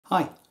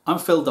Hi, I'm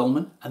Phil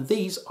Dolman, and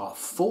these are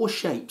 4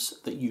 shapes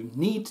that you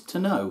need to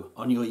know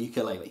on your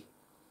ukulele.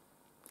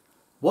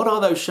 What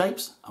are those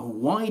shapes and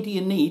why do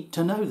you need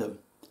to know them?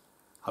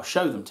 I'll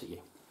show them to you.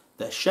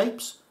 They're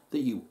shapes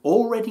that you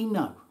already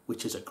know,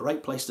 which is a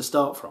great place to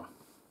start from.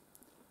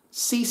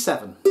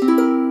 C7,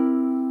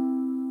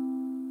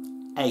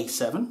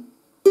 A7,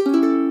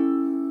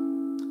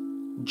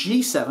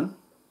 G7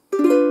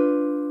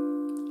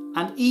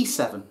 and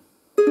E7.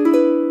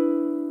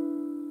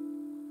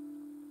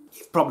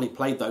 You've probably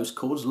played those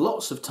chords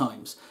lots of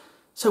times.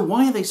 So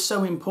why are they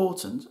so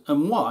important,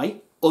 and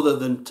why, other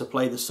than to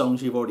play the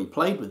songs you've already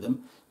played with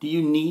them, do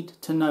you need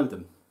to know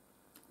them?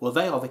 Well,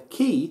 they are the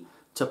key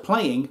to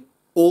playing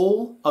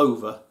all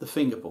over the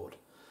fingerboard.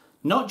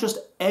 Not just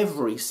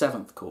every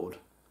 7th chord,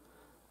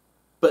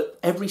 but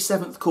every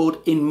 7th chord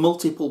in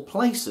multiple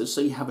places,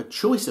 so you have a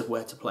choice of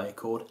where to play a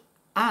chord,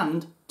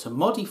 and to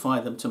modify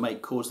them to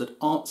make chords that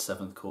aren't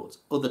 7th chords,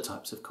 other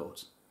types of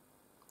chords.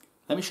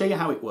 Let me show you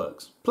how it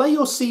works. Play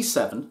your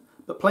C7,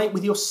 but play it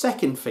with your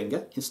 2nd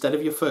finger instead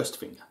of your 1st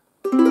finger.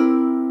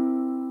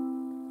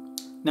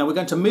 Now we're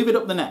going to move it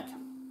up the neck.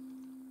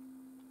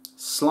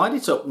 Slide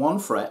it up 1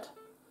 fret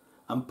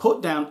and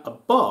put down a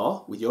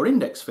bar with your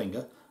index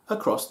finger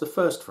across the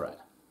 1st fret.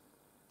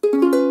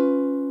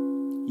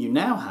 You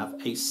now have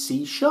a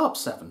C sharp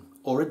 7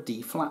 or a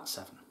D flat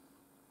 7.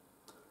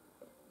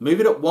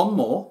 Move it up 1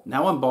 more.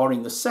 Now I'm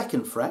barring the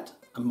 2nd fret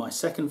and my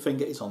 2nd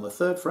finger is on the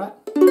 3rd fret.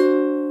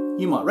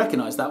 You might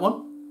recognise that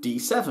one,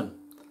 D7.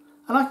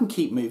 And I can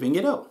keep moving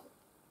it up.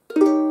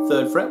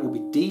 3rd fret will be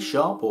D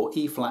sharp or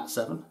E flat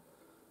 7.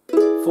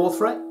 4th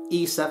fret,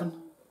 E7.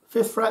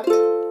 5th fret,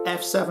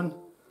 F7.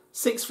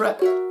 6th fret,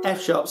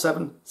 F sharp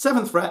 7.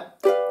 7th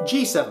fret,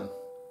 G7.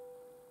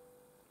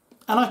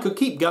 And I could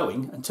keep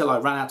going until I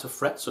ran out of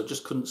frets or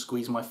just couldn't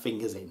squeeze my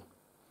fingers in.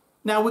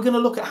 Now we're going to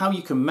look at how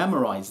you can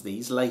memorise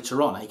these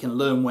later on. You can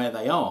learn where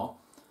they are.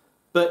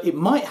 But it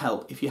might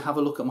help if you have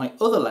a look at my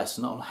other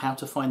lesson on how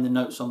to find the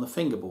notes on the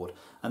fingerboard.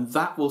 And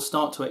that will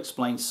start to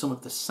explain some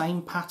of the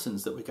same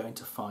patterns that we're going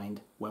to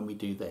find when we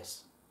do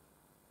this.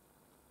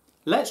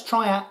 Let's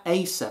try our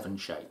A7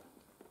 shape.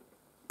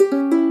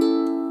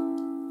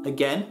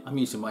 Again, I'm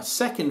using my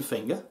 2nd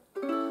finger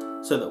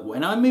so that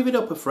when I move it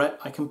up a fret,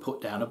 I can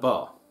put down a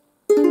bar.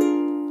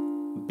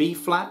 B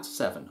flat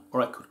 7,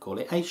 or I could call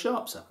it A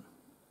sharp 7.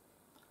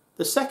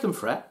 The 2nd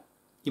fret,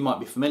 you might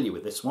be familiar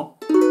with this one,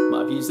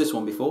 might have used this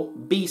one before,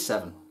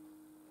 B7.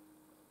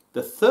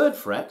 The 3rd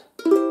fret,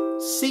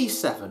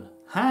 C7.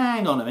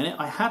 Hang on a minute,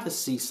 I had a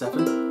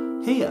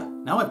C7 here,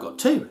 now I've got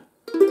 2.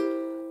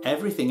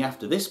 Everything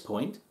after this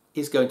point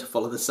is going to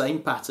follow the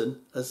same pattern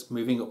as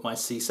moving up my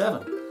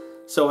C7.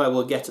 So I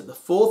will get at the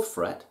 4th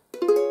fret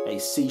a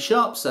C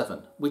sharp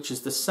 7, which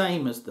is the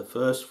same as the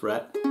 1st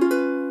fret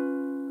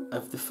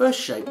of the first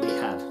shape we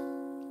had.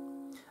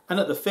 And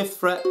at the 5th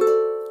fret,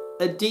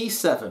 a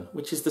D7,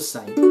 which is the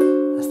same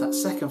as that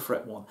 2nd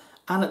fret one.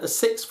 And at the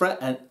 6th fret,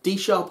 a D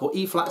sharp or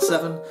E flat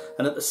 7,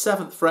 and at the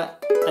 7th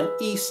fret, an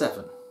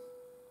E7. Do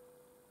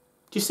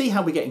you see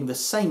how we're getting the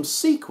same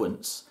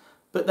sequence,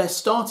 but they're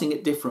starting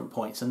at different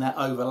points and they're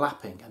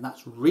overlapping, and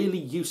that's really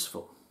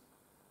useful.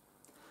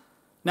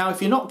 Now,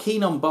 if you're not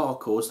keen on bar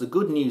chords, the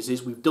good news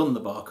is we've done the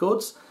bar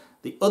chords.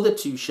 The other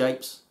 2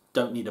 shapes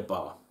don't need a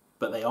bar,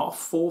 but they are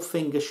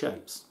 4-finger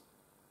shapes.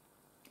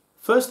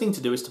 First thing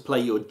to do is to play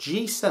your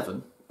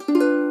G7,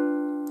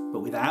 but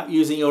without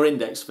using your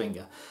index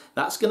finger.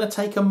 That's going to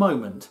take a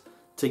moment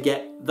to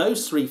get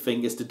those 3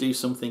 fingers to do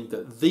something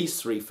that these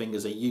 3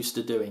 fingers are used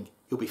to doing.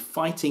 You'll be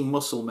fighting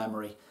muscle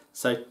memory.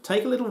 So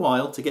take a little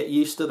while to get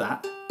used to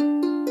that.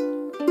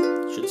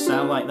 Should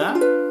sound like that.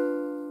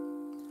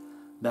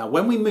 Now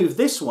when we move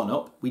this one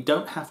up, we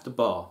don't have to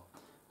bar.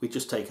 We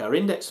just take our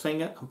index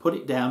finger and put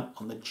it down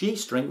on the G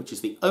string, which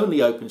is the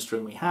only open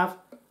string we have,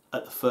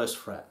 at the 1st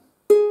fret.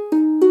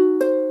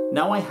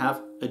 Now I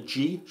have a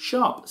G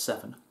sharp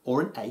 7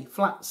 or an A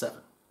flat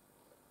 7.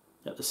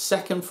 At the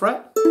 2nd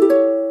fret,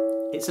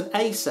 it's an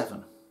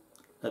A7.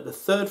 At the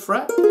 3rd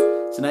fret,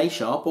 it's an A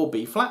sharp or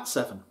B flat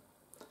 7.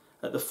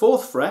 At the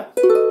 4th fret,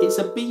 it's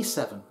a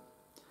B7.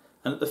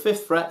 And at the 5th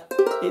fret,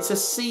 it's a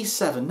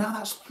C7. Now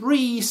that's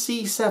 3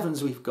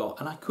 C7s we've got,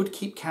 and I could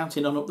keep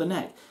counting on up the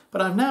neck.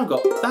 But I've now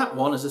got that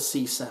one as a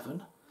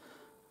C7.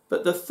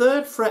 But the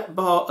 3rd fret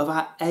bar of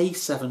our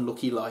A7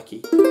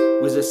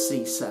 looky-likey was a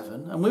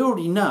C7, and we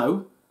already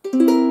know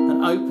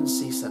an open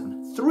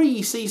C7.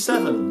 3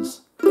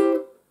 C7s.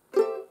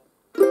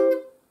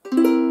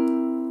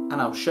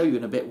 And I'll show you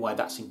in a bit why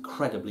that's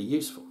incredibly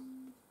useful.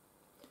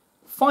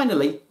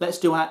 Finally, let's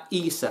do our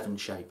E7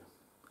 shape.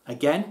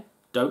 Again,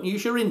 don't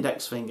use your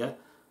index finger.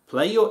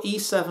 Play your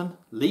E7,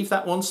 leave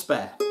that one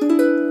spare.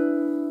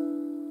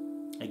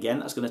 Again,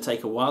 that's going to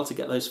take a while to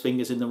get those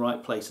fingers in the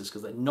right places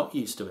because they're not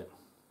used to it.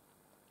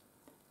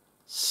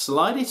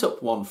 Slide it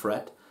up 1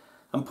 fret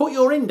and put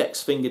your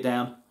index finger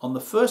down on the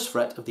 1st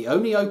fret of the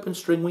only open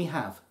string we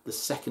have, the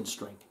 2nd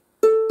string.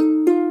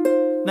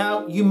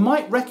 Now, you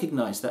might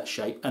recognise that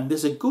shape, and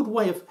there's a good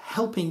way of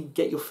helping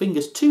get your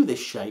fingers to this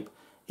shape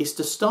is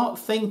to start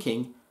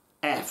thinking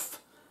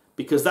F,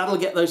 because that'll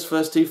get those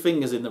first two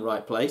fingers in the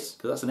right place,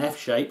 because that's an F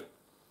shape.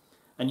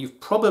 And you've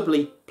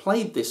probably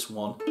played this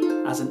one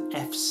as an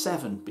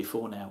F7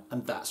 before now,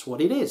 and that's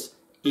what it is.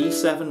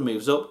 E7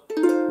 moves up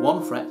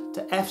 1 fret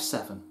to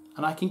F7,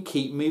 and I can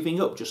keep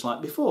moving up just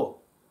like before.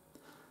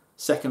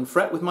 2nd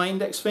fret with my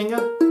index finger,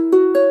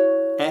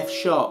 F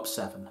sharp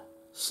 7.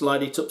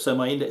 Slide it up so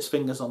my index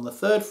finger's on the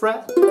 3rd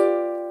fret,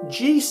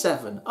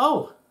 G7.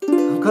 Oh,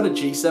 I've got a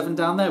G7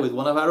 down there with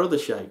one of our other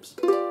shapes.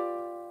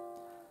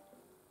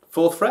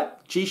 4th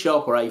fret, G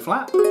sharp or A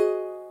flat.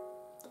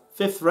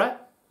 5th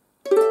fret,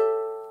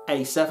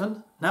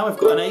 A7. Now I've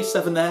got an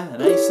A7 there,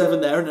 an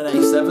A7 there and an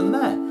A7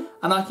 there.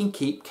 And I can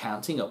keep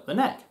counting up the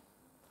neck.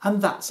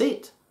 And that's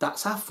it.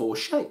 That's our 4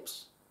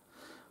 shapes.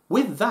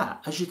 With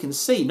that, as you can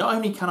see, not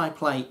only can I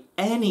play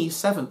any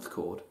 7th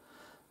chord,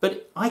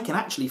 but I can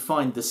actually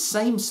find the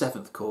same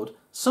 7th chord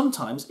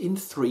sometimes in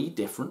 3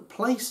 different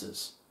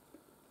places.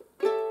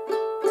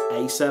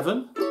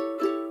 A7,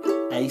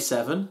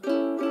 A7,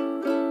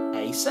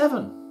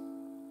 A7.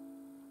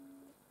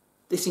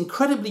 It's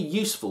incredibly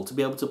useful to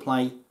be able to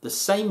play the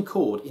same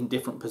chord in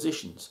different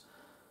positions,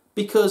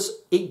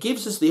 because it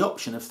gives us the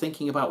option of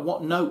thinking about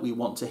what note we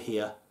want to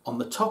hear on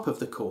the top of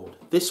the chord.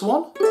 This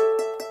one,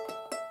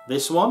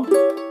 this one,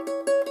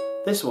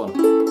 this one.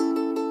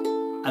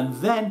 And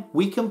then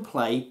we can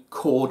play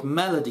chord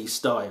melody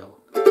style.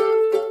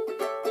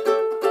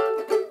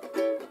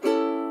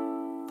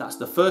 That's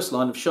the first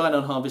line of Shine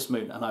on Harvest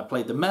Moon, and I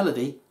played the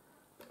melody,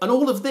 and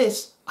all of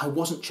this I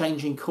wasn't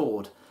changing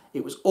chord.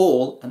 It was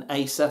all an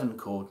A7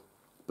 chord,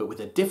 but with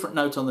a different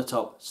note on the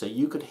top so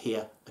you could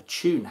hear a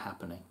tune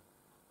happening.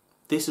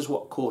 This is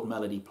what chord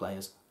melody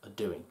players are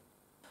doing.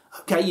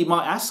 Okay, you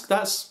might ask,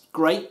 that's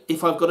great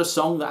if I've got a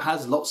song that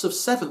has lots of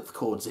 7th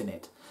chords in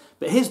it.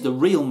 But here's the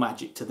real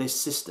magic to this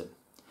system.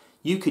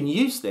 You can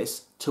use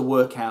this to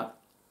work out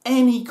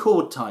any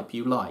chord type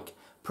you like,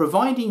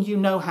 providing you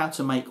know how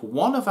to make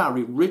one of our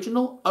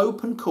original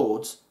open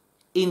chords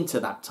into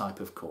that type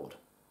of chord.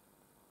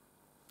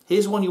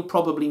 Here's one you'll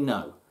probably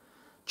know.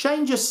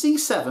 Change a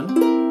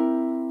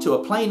C7 to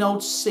a plain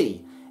old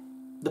C.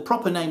 The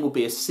proper name will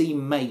be a C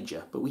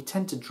major, but we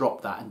tend to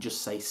drop that and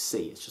just say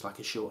C. It's just like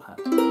a shorthand.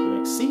 We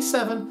make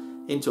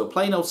C7 into a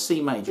plain old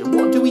C major.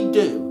 What do we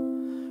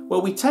do?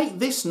 Well, we take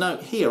this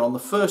note here on the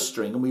 1st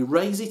string and we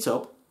raise it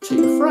up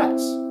 2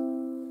 frets.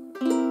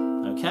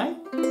 Okay?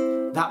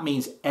 That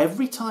means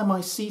every time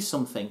I see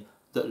something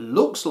that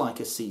looks like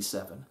a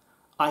C7,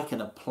 I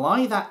can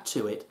apply that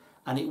to it,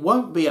 and it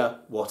won't be a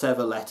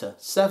whatever letter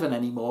 7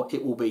 anymore,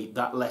 it will be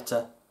that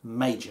letter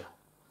major.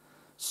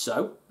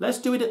 So let's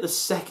do it at the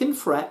 2nd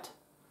fret.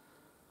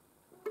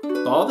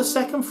 Bar the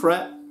 2nd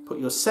fret, put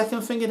your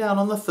 2nd finger down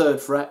on the 3rd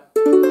fret.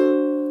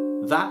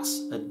 That's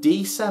a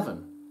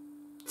D7.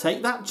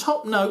 Take that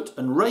top note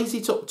and raise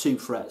it up 2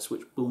 frets,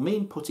 which will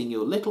mean putting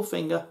your little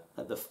finger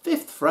at the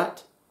 5th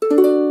fret.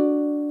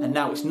 And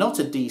now it's not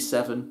a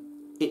D7,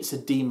 it's a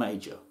D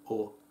major,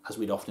 or as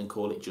we'd often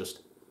call it,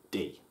 just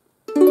D.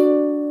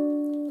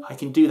 I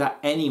can do that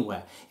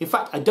anywhere. In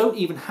fact, I don't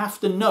even have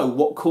to know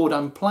what chord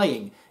I'm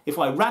playing. If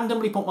I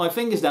randomly put my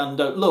fingers down and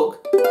don't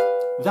look,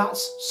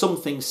 that's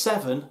something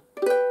 7,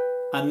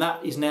 and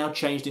that is now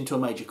changed into a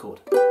major chord.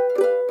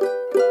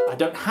 I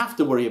don't have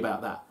to worry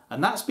about that.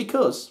 And that's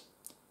because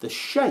the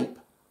shape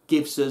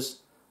gives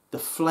us the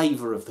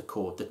flavour of the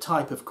chord, the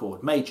type of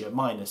chord, major,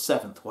 minor,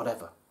 7th,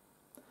 whatever.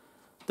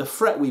 The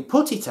fret we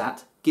put it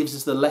at gives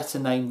us the letter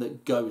name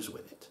that goes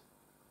with it.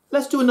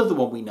 Let's do another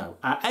one we know,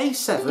 our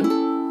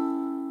A7.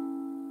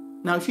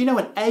 Now, if you know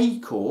an A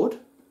chord,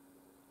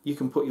 you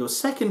can put your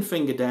 2nd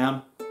finger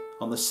down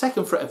on the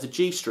 2nd fret of the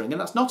G string,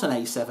 and that's not an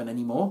A7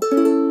 anymore,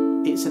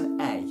 it's an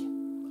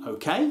A.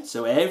 Okay,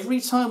 so every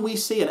time we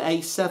see an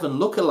A7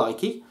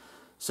 look-alikey,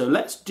 so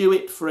let's do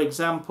it, for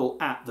example,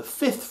 at the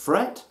 5th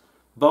fret,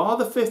 bar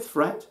the 5th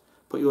fret,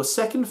 put your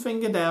 2nd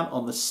finger down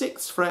on the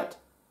 6th fret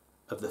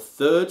of the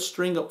 3rd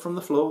string up from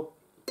the floor.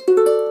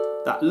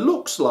 That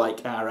looks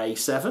like our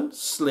A7,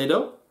 slid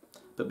up,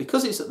 but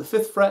because it's at the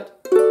 5th fret,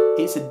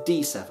 it's a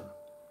D7.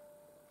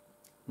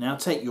 Now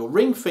take your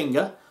ring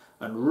finger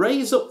and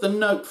raise up the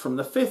note from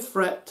the 5th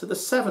fret to the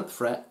 7th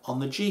fret on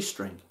the G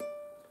string.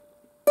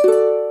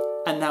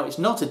 And now it's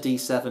not a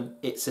D7,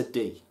 it's a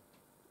D.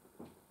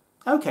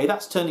 Okay,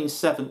 that's turning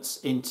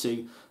 7ths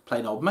into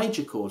plain old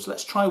major chords.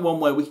 Let's try one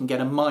where we can get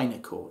a minor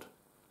chord.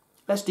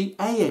 Let's do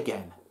A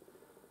again.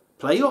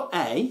 Play your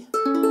A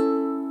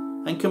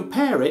and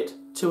compare it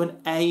to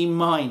an A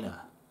minor.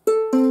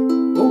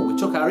 Oh, we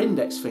took our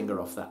index finger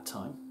off that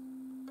time.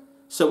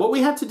 So what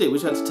we had to do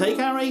was we had to take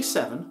our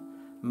A7,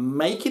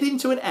 make it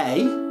into an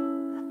A,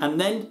 and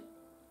then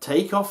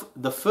take off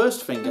the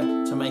 1st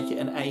finger to make it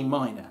an A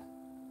minor.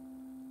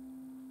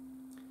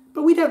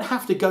 But we don't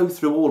have to go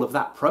through all of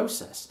that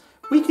process.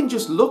 We can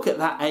just look at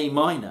that A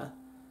minor,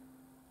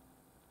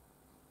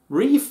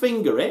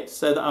 re-finger it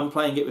so that I'm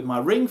playing it with my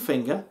ring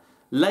finger,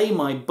 lay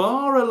my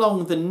bar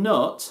along the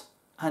nut,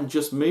 and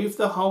just move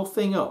the whole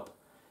thing up.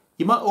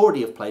 You might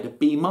already have played a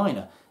B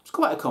minor. It's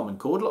quite a common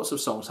chord. Lots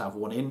of songs have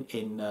one in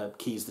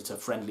keys that are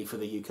friendly for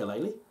the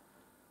ukulele.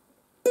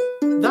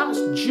 That's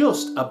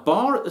just a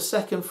bar at the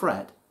 2nd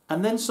fret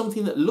and then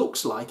something that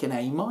looks like an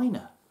A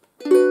minor.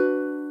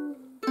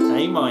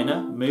 A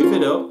minor, move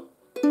it up.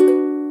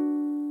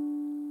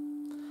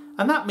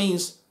 And that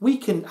means we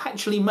can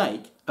actually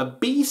make a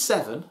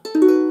B7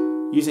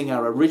 using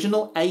our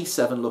original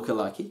A7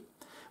 lookalike.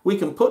 We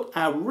can put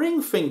our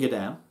ring finger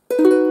down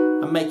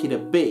and make it a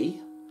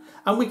B,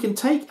 and we can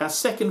take our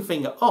 2nd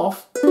finger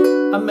off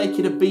and make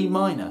it a B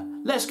minor.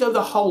 Let's go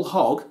the whole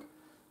hog.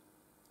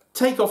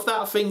 Take off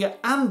that finger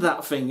and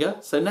that finger,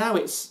 so now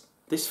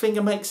this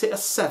finger makes it a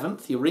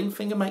 7th, your ring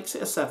finger makes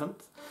it a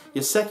 7th,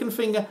 your 2nd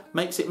finger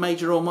makes it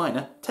major or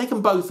minor. Take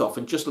them both off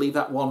and just leave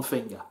that one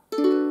finger.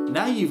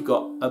 Now you've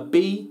got a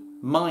B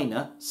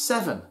minor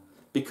 7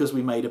 because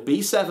we made a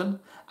B7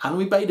 and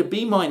we made a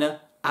B minor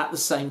at the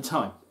same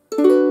time.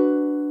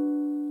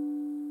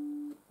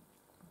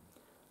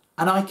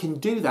 And I can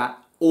do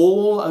that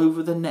all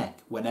over the neck.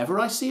 Whenever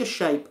I see a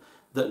shape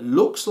that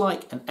looks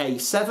like an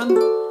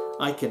A7,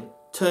 I can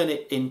turn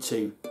it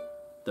into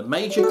the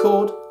major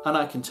chord, and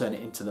I can turn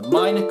it into the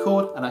minor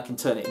chord, and I can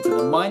turn it into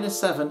the minor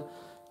 7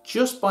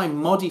 just by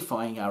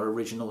modifying our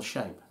original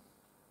shape.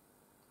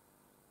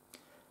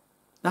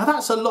 Now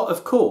that's a lot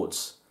of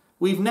chords.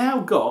 We've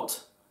now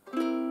got,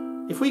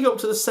 if we go up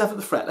to the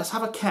 7th fret, let's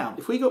have a count.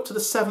 If we go up to the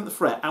 7th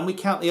fret and we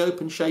count the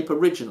open shape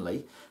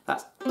originally,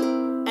 that's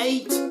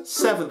 8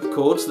 7th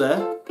chords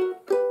there,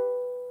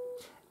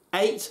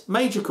 8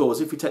 major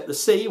chords. If we take the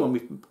C, when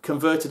we've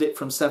converted it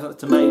from 7th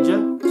to major,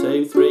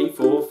 2, 3,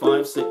 4,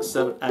 5, 6,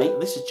 7, 8,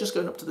 and this is just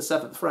going up to the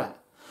 7th fret.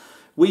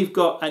 We've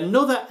got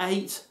another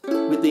 8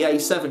 with the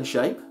A7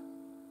 shape,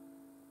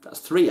 that's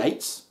 3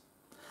 8s.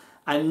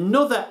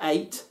 Another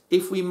 8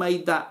 if we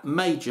made that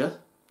major,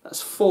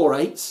 that's 4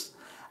 8s.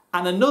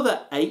 And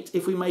another 8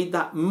 if we made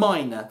that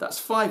minor, that's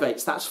 5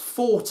 8s, that's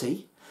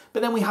 40.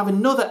 But then we have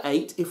another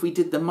 8 if we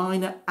did the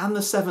minor and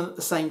the 7 at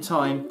the same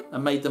time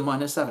and made the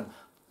minor 7.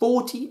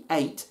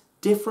 48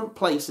 different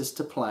places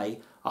to play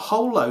a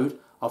whole load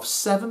of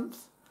 7th,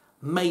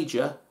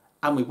 major,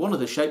 and with one of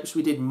the shapes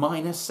we did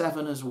minor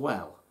 7 as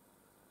well.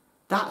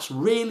 That's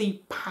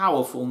really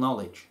powerful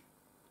knowledge.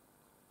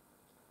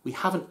 We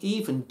haven't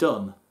even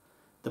done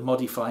the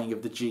modifying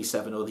of the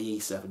G7 or the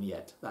E7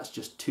 yet. That's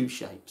just 2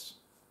 shapes.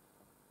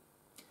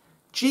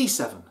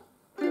 G7.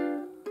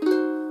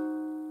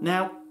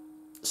 Now,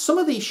 some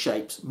of these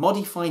shapes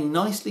modify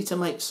nicely to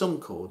make some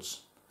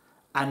chords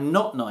and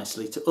not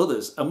nicely to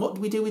others. And what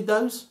do we do with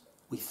those?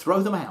 We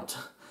throw them out.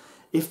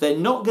 If they're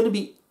not going to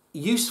be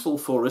useful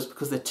for us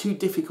because they're too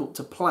difficult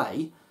to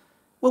play,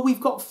 well,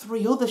 we've got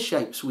 3 other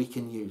shapes we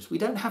can use. We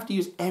don't have to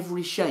use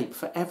every shape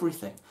for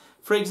everything.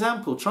 For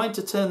example, trying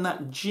to turn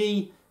that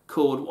G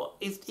chord, well,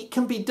 it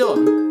can be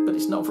done, but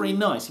it's not very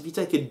nice. If you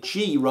take a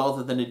G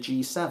rather than a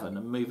G7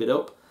 and move it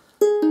up,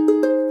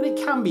 but it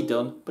can be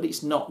done, but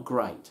it's not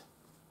great.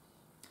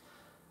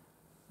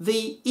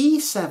 The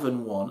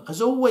E7 one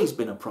has always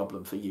been a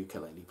problem for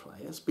ukulele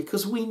players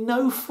because we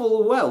know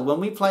full well when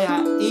we play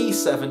our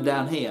E7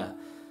 down here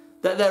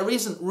that there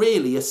isn't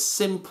really a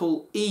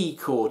simple E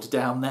chord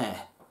down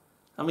there.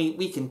 I mean,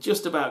 we can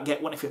just about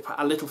get one if we put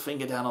our little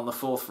finger down on the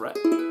 4th fret,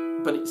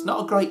 but it's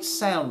not a great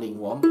sounding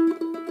one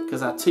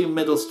because our 2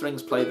 middle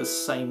strings play the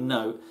same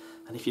note,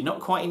 and if you're not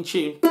quite in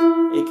tune,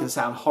 it can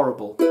sound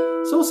horrible.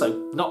 It's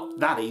also not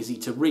that easy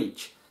to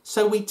reach.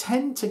 So we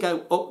tend to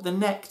go up the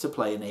neck to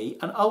play an E,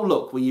 and oh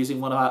look, we're using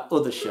one of our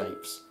other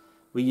shapes.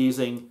 We're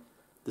using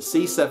the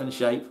C7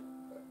 shape,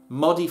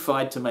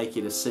 modified to make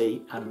it a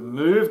C, and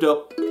moved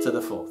up to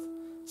the 4th.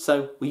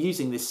 So we're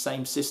using this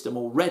same system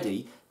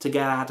already to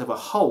get out of a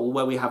hole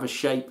where we have a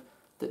shape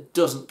that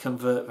doesn't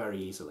convert very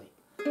easily.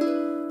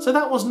 So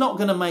that was not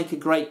going to make a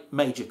great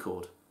major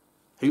chord.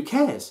 Who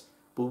cares?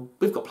 Well,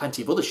 we've got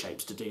plenty of other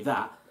shapes to do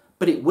that,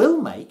 but it will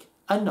make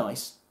a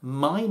nice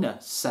minor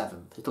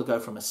 7th. It'll go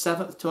from a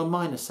 7th to a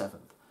minor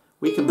 7th.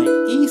 We can make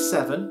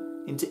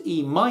E7 into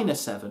E minor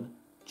 7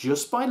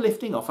 just by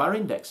lifting off our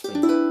index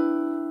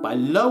finger, by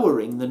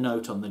lowering the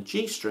note on the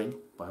G string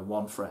by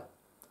 1 fret.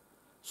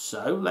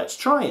 So let's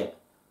try it.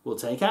 We'll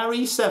take our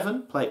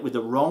E7, play it with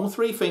the wrong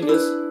 3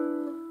 fingers,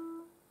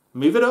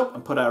 move it up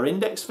and put our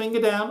index finger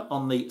down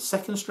on the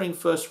 2nd string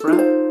 1st fret,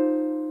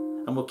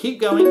 and we'll keep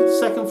going,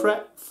 2nd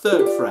fret,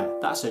 3rd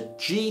fret. That's a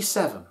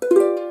G7.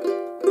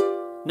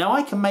 Now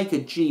I can make a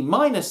G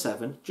minor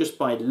 7 just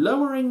by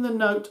lowering the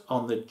note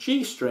on the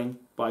G string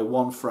by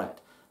 1 fret.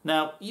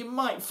 Now you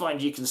might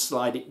find you can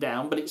slide it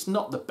down, but it's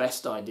not the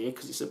best idea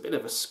because it's a bit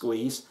of a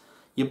squeeze.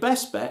 Your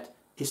best bet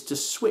is to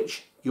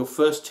switch your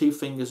first 2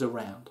 fingers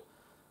around.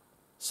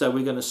 So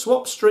we're going to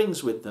swap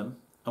strings with them,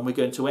 and we're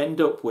going to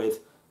end up with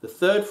the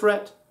 3rd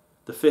fret,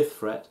 the 5th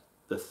fret,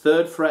 the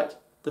 3rd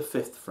fret, the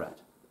 5th fret.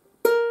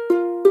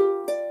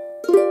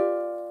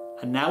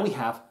 And now we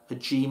have a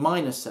G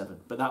minor 7.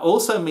 But that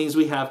also means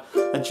we have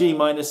a G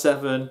minor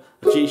 7,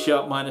 a G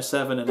sharp minor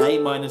 7, an A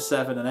minor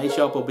 7, an A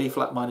sharp or B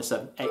flat minor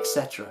 7,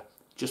 etc.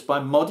 Just by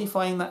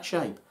modifying that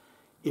shape.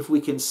 If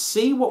we can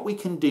see what we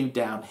can do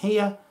down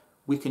here,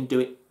 we can do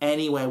it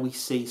anywhere we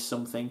see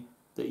something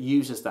that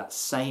uses that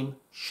same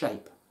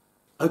shape.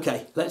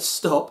 Okay, let's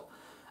stop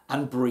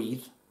and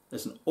breathe.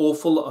 There's an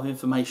awful lot of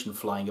information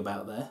flying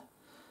about there.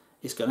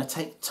 It's going to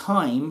take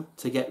time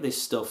to get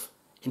this stuff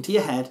into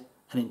your head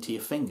and into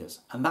your fingers.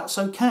 And that's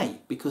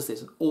okay, because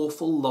there's an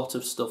awful lot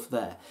of stuff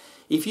there.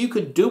 If you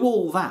could do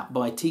all that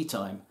by tea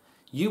time,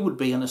 you would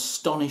be an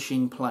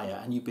astonishing player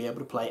and you'd be able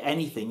to play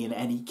anything in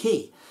any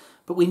key.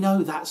 But we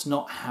know that's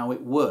not how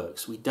it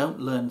works. We don't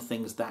learn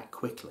things that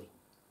quickly.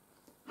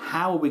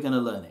 How are we going to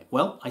learn it?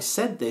 Well, I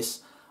said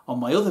this on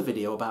my other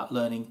video about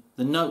learning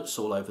the notes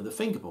all over the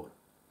fingerboard.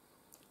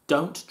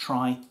 Don't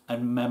try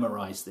and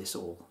memorize this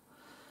all.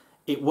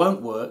 It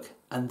won't work,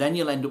 and then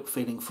you'll end up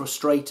feeling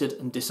frustrated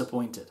and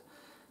disappointed.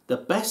 The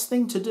best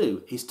thing to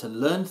do is to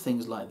learn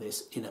things like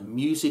this in a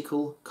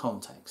musical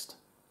context.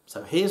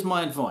 So here's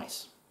my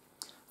advice.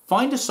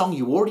 Find a song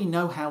you already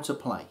know how to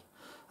play.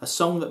 A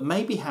song that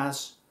maybe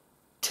has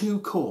 2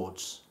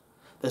 chords.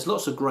 There's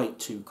lots of great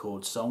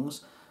 2-chord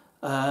songs.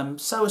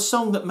 So a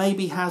song that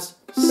maybe has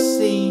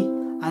C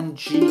and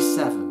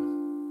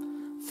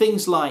G7.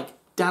 Things like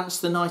Dance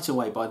the Night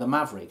Away by the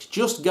Mavericks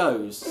just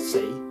goes C,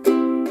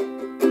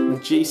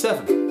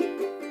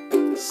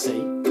 G7, C,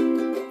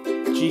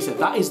 G7.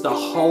 That is the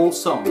whole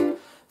song.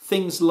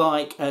 Things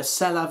like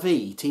C'est la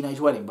Vie, Teenage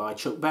Wedding by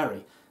Chuck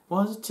Berry.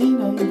 Was a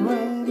teenage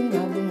wedding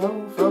and the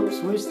old folks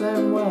wish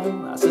them well.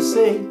 That's a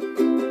C.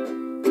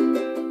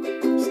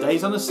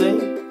 Stays on a C.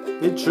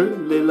 They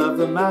truly love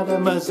the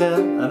mademoiselle.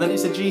 And then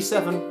it's a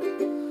G7.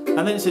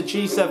 And then it's a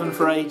G7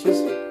 for ages.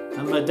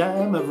 And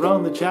Madame have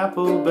rung the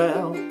chapel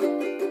bell.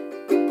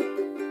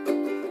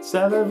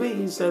 C'est la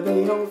vie, said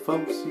the old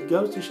folks. It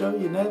goes to show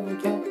you never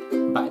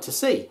can. Back to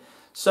C.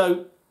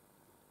 So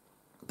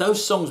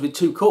those songs with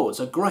 2 chords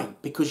are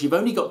great because you've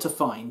only got to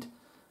find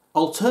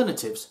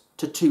alternatives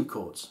to 2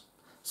 chords.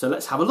 So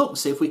let's have a look and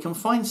see if we can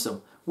find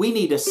some. We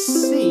need a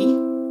C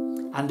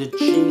and a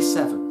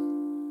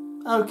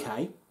G7.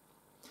 Okay.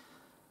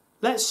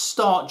 Let's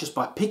start just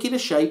by picking a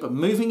shape and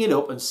moving it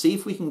up and see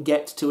if we can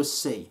get to a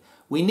C.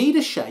 We need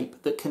a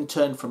shape that can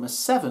turn from a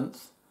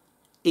 7th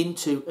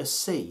into a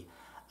C.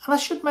 And I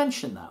should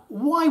mention that.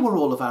 Why were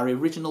all of our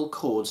original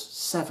chords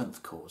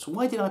 7th chords?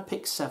 Why did I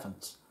pick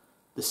 7ths?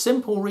 The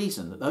simple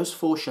reason that those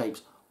 4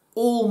 shapes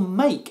all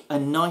make a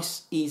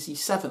nice easy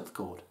 7th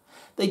chord.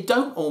 They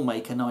don't all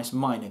make a nice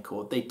minor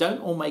chord. They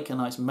don't all make a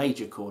nice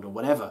major chord or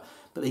whatever,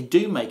 but they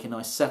do make a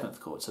nice 7th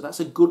chord. So that's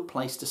a good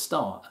place to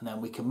start, and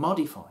then we can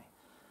modify.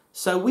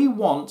 So we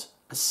want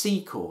a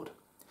C chord.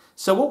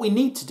 So what we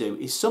need to do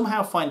is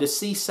somehow find a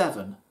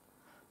C7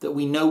 that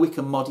we know we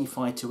can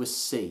modify to a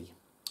C.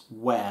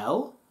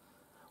 Well,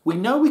 we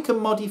know we can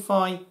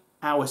modify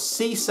our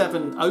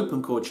C7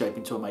 open chord shape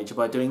into a major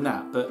by doing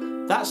that, but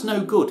that's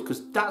no good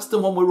because that's the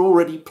one we're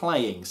already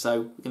playing,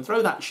 so we can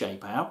throw that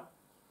shape out.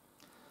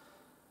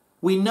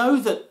 We know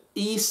that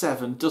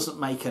E7 doesn't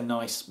make a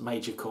nice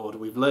major chord.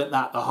 We've learnt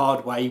that the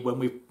hard way when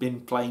we've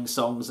been playing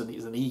songs and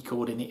there's an E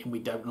chord in it and we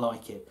don't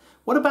like it.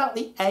 What about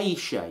the A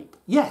shape?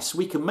 Yes,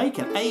 we can make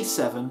an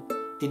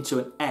A7 into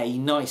an A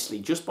nicely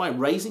just by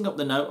raising up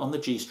the note on the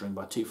G string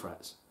by 2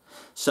 frets.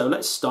 So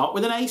let's start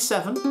with an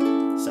A7,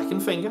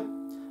 2nd finger,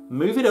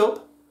 move it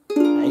up,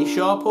 A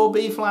sharp or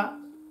B flat,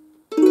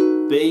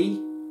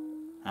 B,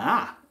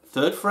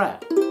 3rd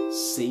fret,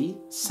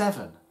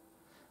 C7.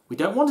 We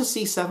don't want a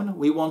C7,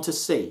 we want a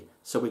C.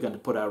 So we're going to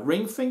put our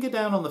ring finger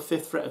down on the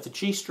 5th fret of the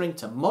G string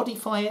to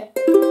modify it,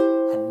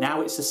 and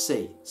now it's a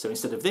C. So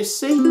instead of this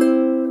C,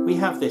 we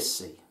have this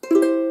C.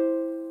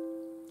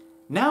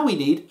 Now we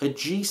need a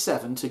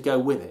G7 to go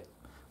with it.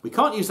 We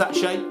can't use that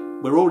shape.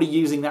 We're already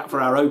using that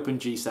for our open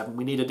G7.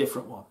 We need a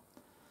different one.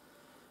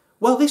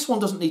 Well, this one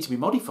doesn't need to be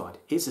modified.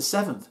 It's a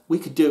 7th. We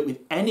could do it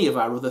with any of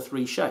our other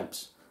 3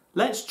 shapes.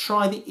 Let's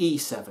try the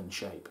E7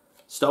 shape.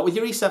 Start with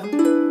your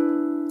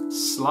E7,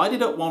 slide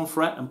it up 1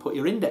 fret and put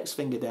your index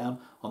finger down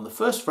on the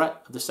 1st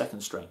fret of the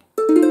 2nd string.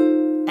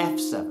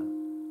 F7.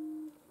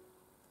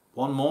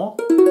 1 more.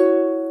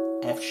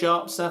 F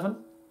sharp 7.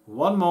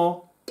 1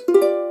 more.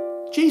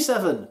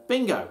 G7.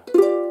 Bingo.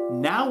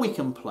 Now we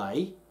can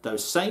play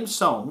those same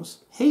songs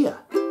here.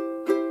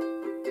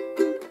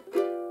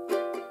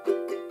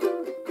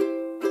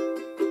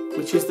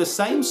 Which is the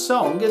same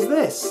song as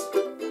this.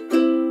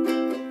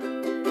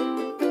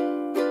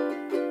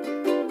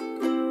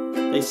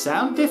 They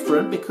sound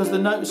different because the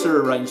notes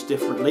are arranged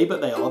differently,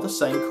 but they are the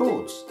same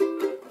chords.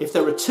 If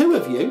there are 2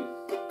 of you,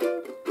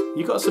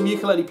 you've got some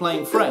ukulele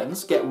playing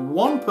friends, get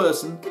one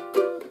person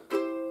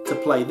to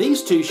play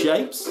these 2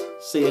 shapes,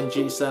 C and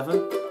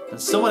G7,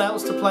 and someone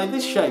else to play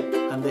this shape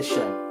and this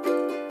shape.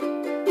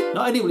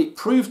 Not only will it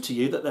prove to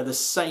you that they're the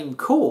same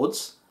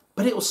chords,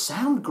 but it will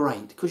sound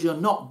great because you're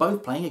not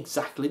both playing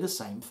exactly the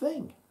same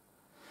thing.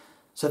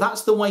 So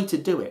that's the way to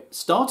do it.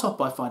 Start off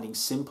by finding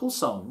simple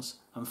songs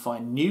and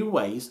find new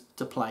ways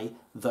to play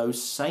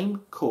those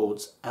same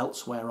chords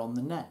elsewhere on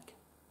the neck.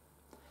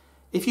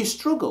 If you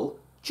struggle,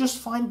 just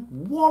find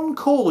one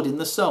chord in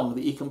the song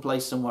that you can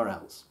play somewhere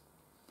else.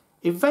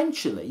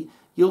 Eventually,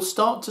 you'll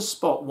start to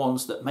spot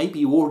ones that maybe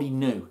you already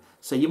knew.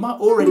 So you might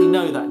already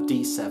know that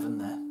D7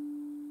 there.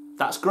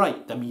 That's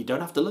great. I mean, you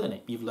don't have to learn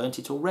it. You've learnt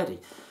it already.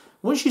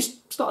 Once you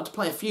start to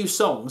play a few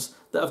songs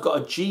that have got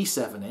a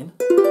G7 in,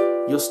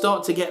 you'll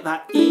start to get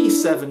that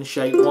E7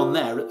 shaped one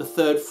there at the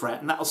 3rd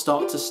fret, and that'll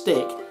start to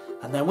stick.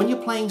 And then when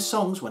you're playing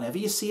songs, whenever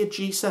you see a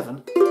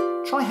G7,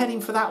 try heading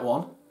for that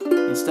one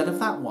instead of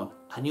that one,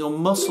 and your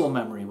muscle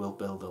memory will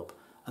build up.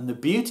 And the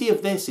beauty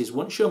of this is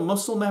once your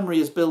muscle memory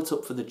is built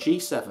up for the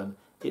G7,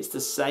 it's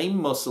the same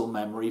muscle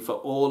memory for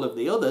all of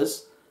the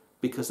others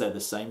because they're the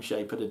same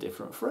shape at a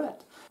different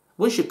fret.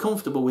 Once you're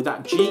comfortable with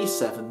that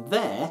G7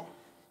 there,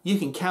 you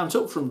can count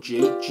up from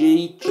G,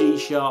 G, G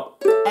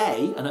sharp,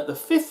 A, and at the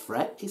 5th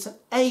fret it's an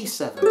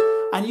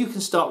A7. And you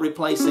can start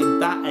replacing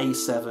that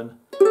A7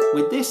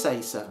 with this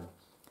A7.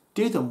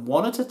 Do them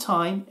one at a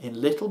time in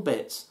little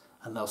bits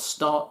and they'll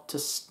start to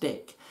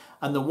stick.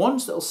 And the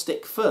ones that'll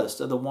stick first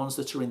are the ones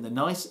that are in the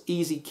nice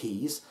easy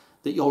keys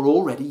that you're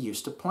already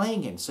used to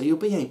playing in, so you'll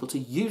be able to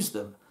use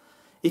them.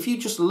 If you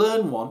just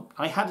learn one,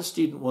 I had a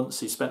student once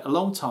who spent a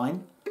long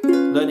time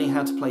learning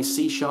how to play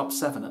C sharp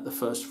 7 at the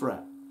 1st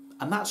fret.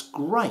 And that's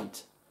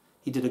great.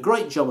 He did a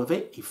great job of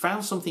it, he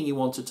found something he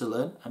wanted to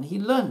learn and he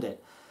learned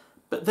it.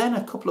 But then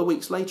a couple of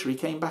weeks later he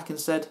came back and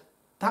said,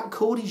 that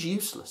chord is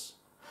useless.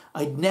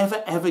 I'd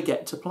never ever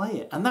get to play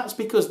it. And that's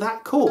because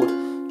that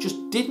chord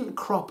just didn't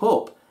crop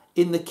up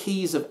in the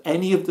keys of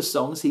any of the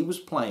songs he was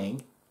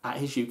playing at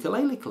his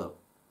ukulele club.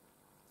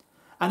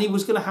 And he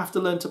was going to have to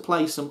learn to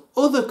play some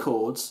other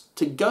chords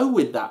to go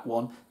with that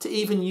one to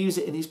even use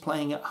it in his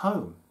playing at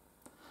home.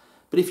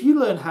 But if you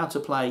learn how to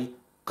play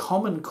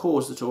common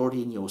chords that are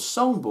already in your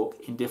songbook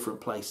in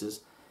different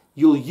places,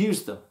 you'll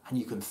use them and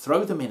you can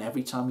throw them in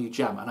every time you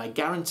jam. And I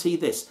guarantee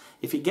this,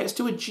 if it gets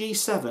to a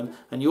G7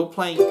 and you're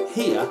playing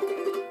here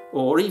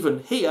or even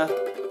here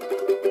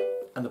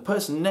and the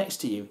person next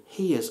to you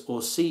hears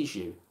or sees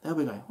you, they'll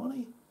be going,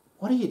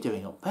 what are you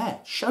doing up there?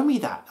 Show me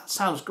that. That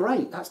sounds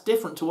great. That's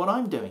different to what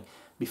I'm doing.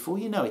 Before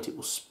you know it, it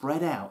will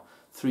spread out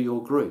through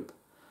your group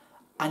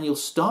and you'll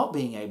start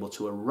being able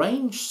to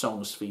arrange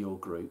songs for your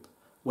group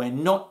where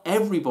not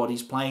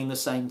everybody's playing the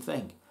same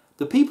thing.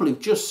 The people who've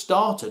just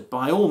started,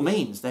 by all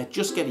means, they're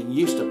just getting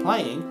used to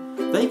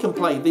playing, they can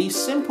play these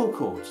simple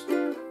chords.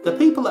 The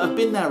people that have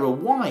been there a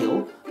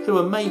while, who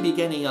are maybe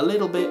getting a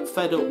little bit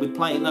fed up with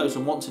playing those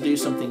and want to do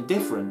something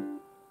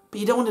different, but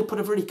you don't want to put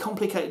a really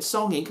complicated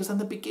song in because then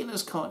the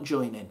beginners can't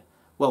join in.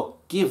 Well,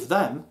 give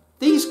them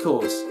these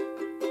chords.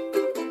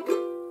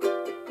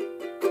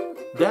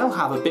 They'll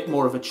have a bit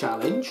more of a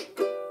challenge,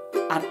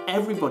 and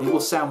everybody will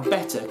sound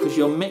better because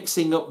you're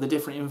mixing up the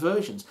different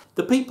inversions.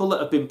 The people that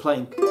have been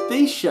playing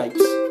these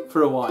shapes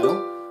for a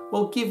while,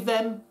 well, give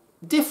them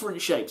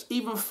different shapes,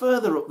 even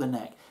further up the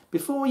neck.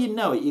 Before you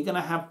know it, you're going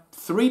to have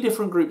 3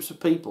 different groups of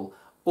people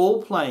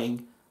all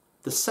playing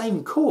the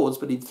same chords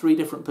but in 3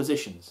 different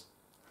positions.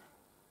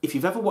 If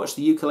you've ever watched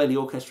the Ukulele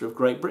Orchestra of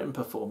Great Britain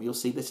perform, you'll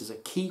see this is a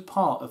key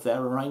part of their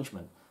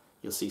arrangement.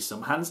 You'll see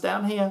some hands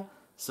down here,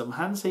 some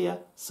hands here,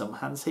 some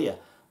hands here.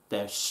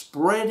 They're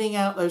spreading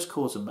out those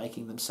chords and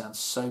making them sound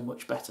so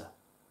much better.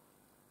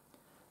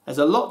 There's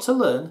a lot to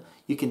learn.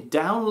 You can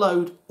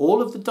download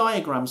all of the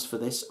diagrams for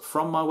this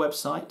from my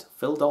website,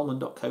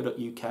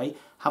 phildolman.co.uk.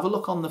 Have a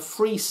look on the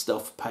free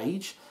stuff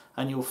page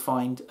and you'll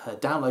find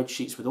download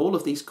sheets with all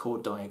of these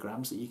chord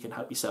diagrams that you can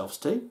help yourselves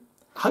to.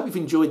 I hope you've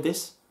enjoyed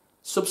this.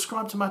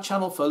 Subscribe to my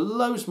channel for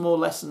loads more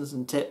lessons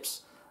and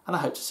tips, and I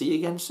hope to see you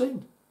again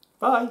soon.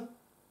 Bye.